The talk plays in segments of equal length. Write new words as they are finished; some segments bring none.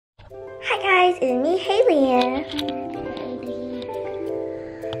Hi guys, it's me, Haley.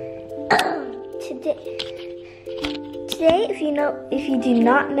 Today, if you do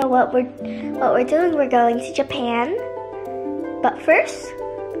not know what we're doing, we're going to Japan. But first,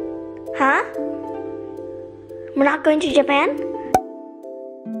 we're not going to Japan?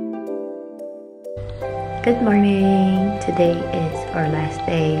 Good morning. Today is our last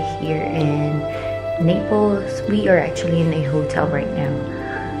day here in Naples. We are actually in a hotel right now.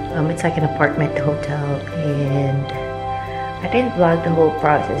 It's like an apartment hotel, and I didn't vlog the whole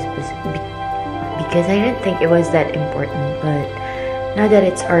process because I didn't think it was that important. But now that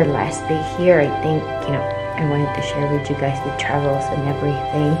it's our last day here, I think, I wanted to share with you guys the travels and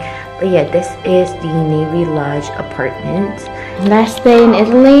everything. But yeah, this is the Navy Lodge apartment. Last day in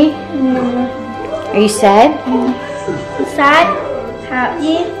Italy? Are you sad? Sad,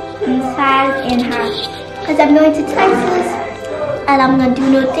 happy, and sad and happy. Because I'm going to Texas and I'm going to do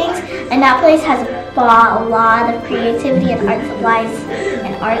new things. And that place has a lot of creativity and art supplies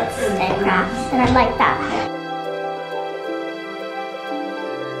and arts and crafts. And I like that.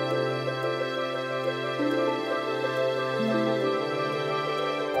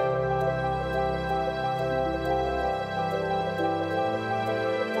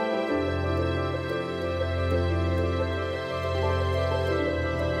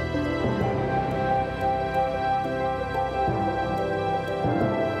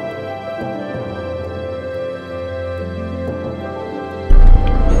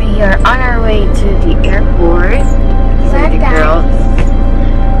 We are on our way to the airport. These are the girls.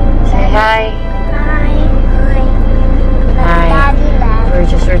 Say hi. Hi. We're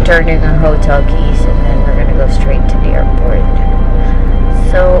just returning our hotel keys and then we're gonna go straight to the airport.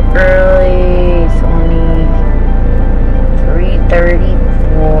 So early, it's only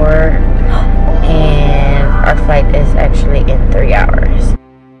 3:34 and our flight is actually in 3 hours.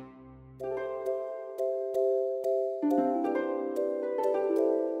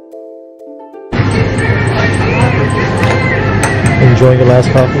 Enjoying your last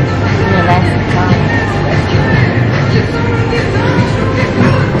coffee? The last coffee.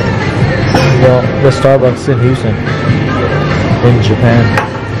 Well, the Starbucks in Houston, in Japan.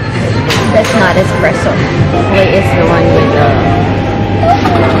 That's not espresso. Wait, it's the one with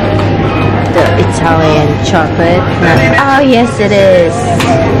the Italian chocolate. Oh yes, it is.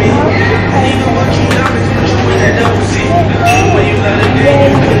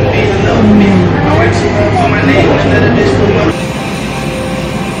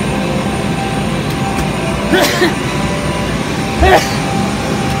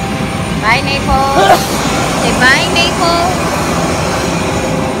 Bye, Naples. Say bye, Naples.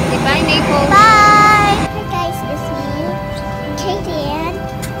 Say bye, Naples. Bye! Hi guys, it's me, Katie and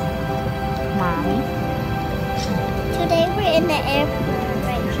Mommy. today we're in the airport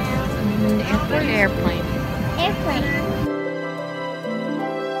right now. In the airport airplane. Airplane.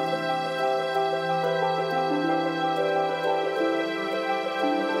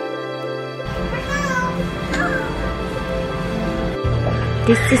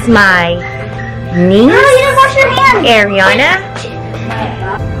 This is my niece, Wash your hands! Ariana.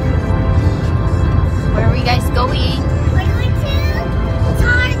 Where are we guys going? We're going to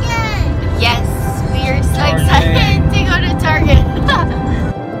Target! Yes, we are so excited to go to Target.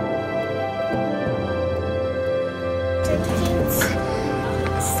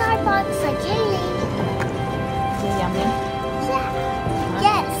 Starbucks like Haley. Is it yummy? Yeah.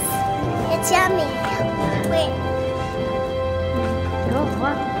 Yes. It's yummy. Wait. Oh,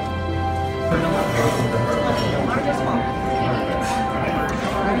 what?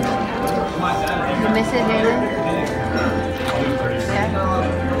 You miss it, Jalen? Yeah.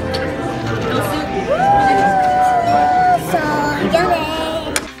 So yummy.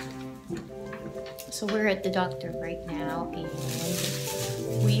 So we're at the doctor right now, and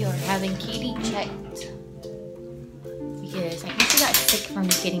we are having Katie checked because I think she got sick from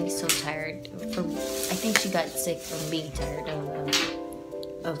getting so tired. I think she got sick from being tired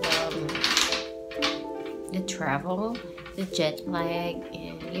of the travel, the jet lag,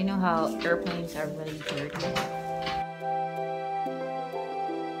 and you know how airplanes are really dirty.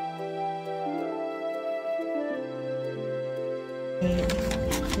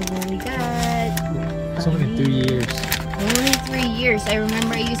 So what we got? It's only 3 years. Only 3 years. I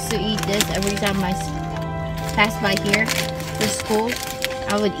remember I used to eat this every time I passed by here for school.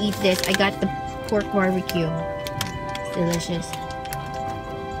 I would eat this. I got the pork barbecue. It's delicious.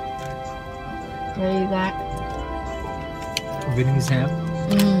 What do you got? Vietnamese ham.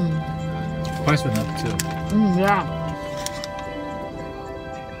 Mmm. Price went up too. Yeah.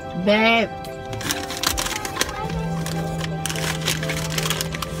 Babe.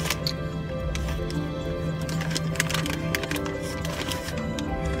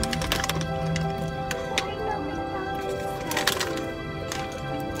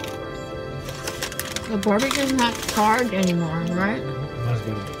 The barbecue's not charred anymore, right? Mine's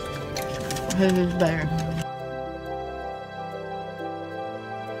better. His is better.